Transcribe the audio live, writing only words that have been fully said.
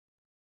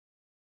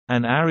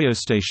An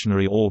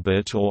areostationary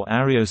orbit or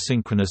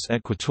areosynchronous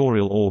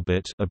equatorial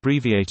orbit,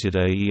 abbreviated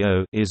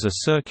AEO, is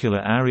a circular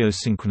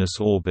areosynchronous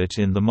orbit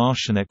in the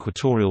Martian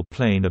equatorial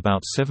plane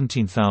about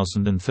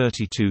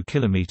 17,032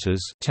 kilometers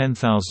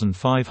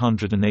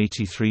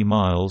 (10,583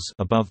 miles)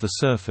 above the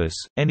surface,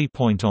 any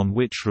point on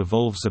which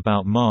revolves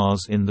about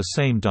Mars in the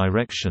same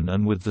direction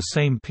and with the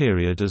same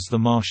period as the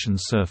Martian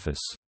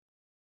surface.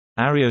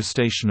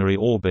 Areostationary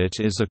orbit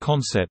is a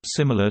concept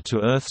similar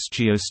to Earth's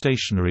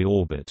geostationary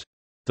orbit.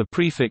 The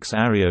prefix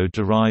areo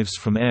derives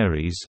from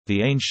Ares,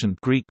 the ancient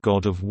Greek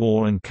god of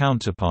war and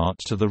counterpart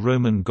to the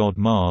Roman god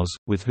Mars,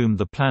 with whom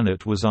the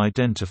planet was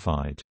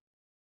identified.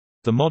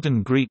 The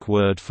modern Greek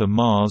word for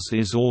Mars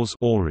is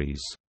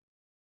Aures.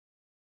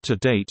 To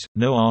date,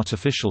 no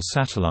artificial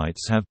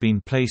satellites have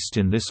been placed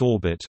in this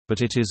orbit,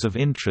 but it is of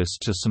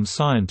interest to some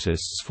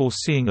scientists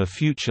foreseeing a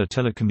future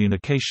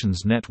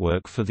telecommunications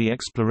network for the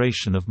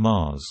exploration of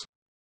Mars.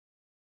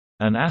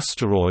 An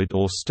asteroid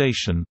or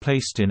station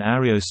placed in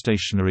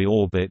areostationary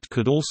orbit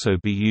could also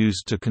be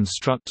used to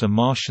construct a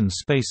Martian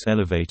space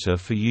elevator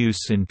for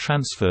use in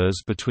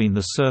transfers between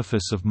the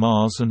surface of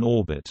Mars and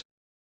orbit.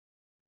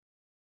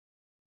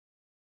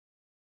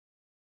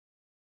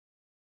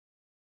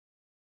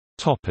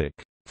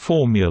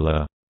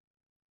 Formula.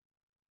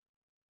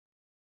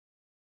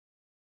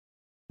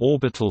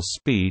 Orbital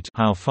speed,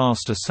 how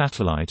fast a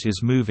satellite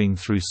is moving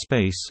through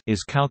space,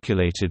 is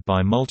calculated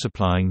by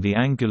multiplying the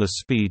angular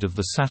speed of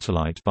the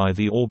satellite by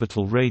the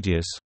orbital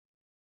radius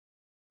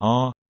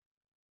r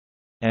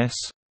s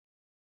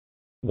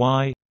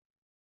y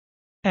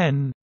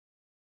n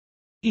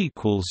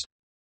equals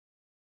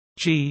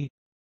g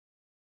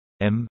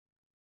m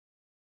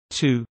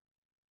 2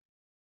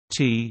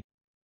 t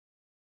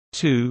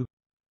 2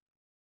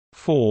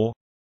 4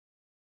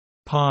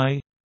 pi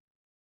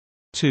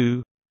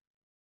 2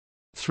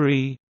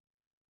 3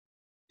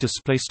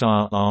 display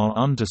style r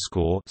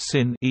underscore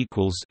sin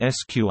equals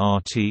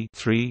sqrt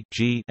 3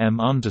 g m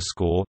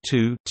underscore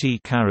 2 t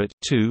caret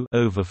 2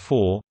 over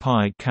 4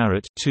 pi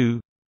caret 2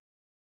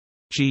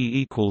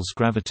 g equals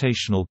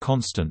gravitational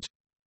constant,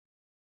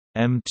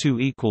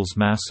 m2 equals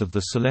mass of the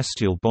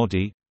celestial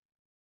body,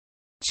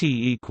 T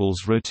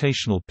equals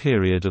rotational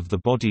period of the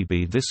body.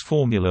 By this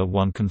formula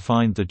one can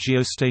find the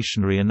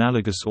geostationary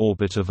analogous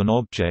orbit of an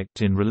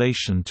object in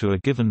relation to a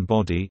given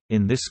body,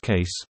 in this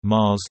case,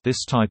 Mars.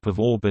 This type of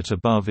orbit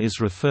above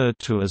is referred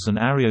to as an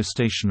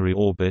areostationary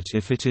orbit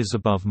if it is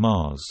above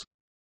Mars.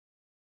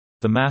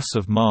 The mass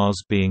of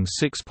Mars being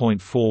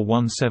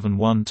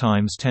 6.4171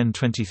 times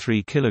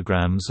 10^23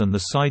 kilograms and the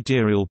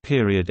sidereal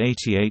period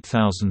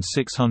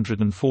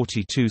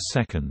 88,642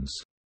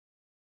 seconds.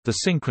 The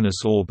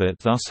synchronous orbit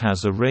thus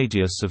has a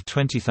radius of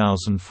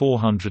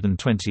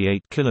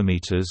 20,428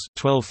 kilometers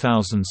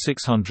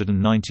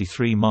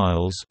 (12,693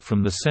 miles)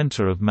 from the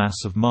center of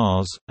mass of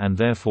Mars, and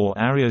therefore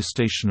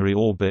areostationary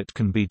orbit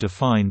can be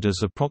defined as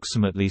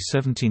approximately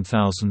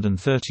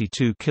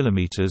 17,032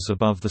 kilometers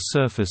above the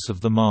surface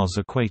of the Mars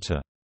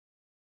equator.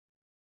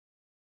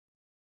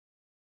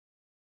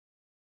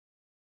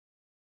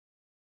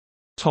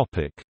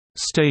 Topic: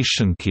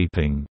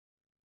 Stationkeeping.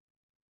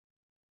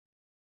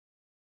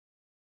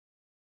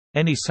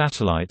 Any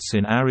satellites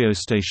in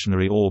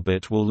areostationary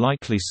orbit will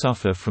likely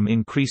suffer from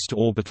increased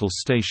orbital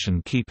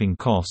station-keeping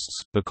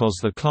costs, because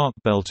the Clark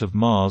belt of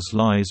Mars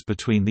lies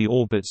between the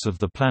orbits of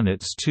the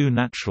planet's two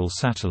natural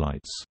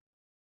satellites.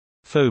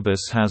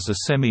 Phobos has a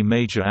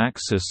semi-major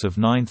axis of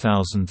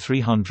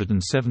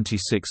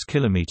 9,376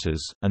 km,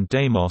 and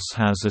Deimos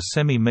has a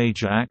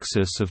semi-major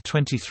axis of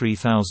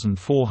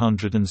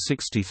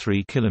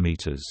 23,463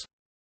 km.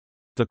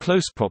 The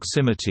close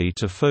proximity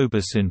to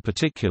Phobos in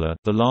particular,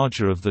 the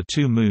larger of the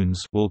two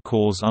moons, will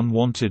cause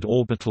unwanted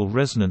orbital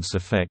resonance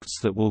effects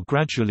that will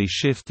gradually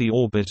shift the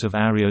orbit of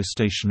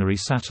areostationary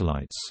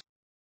satellites.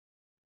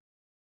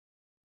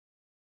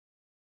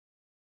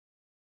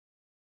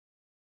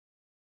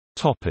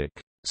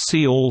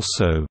 See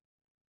also: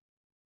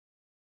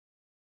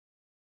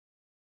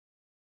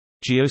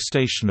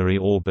 Geostationary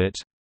orbit,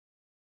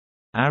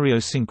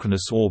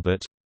 Areosynchronous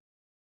orbit,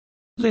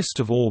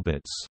 List of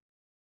orbits.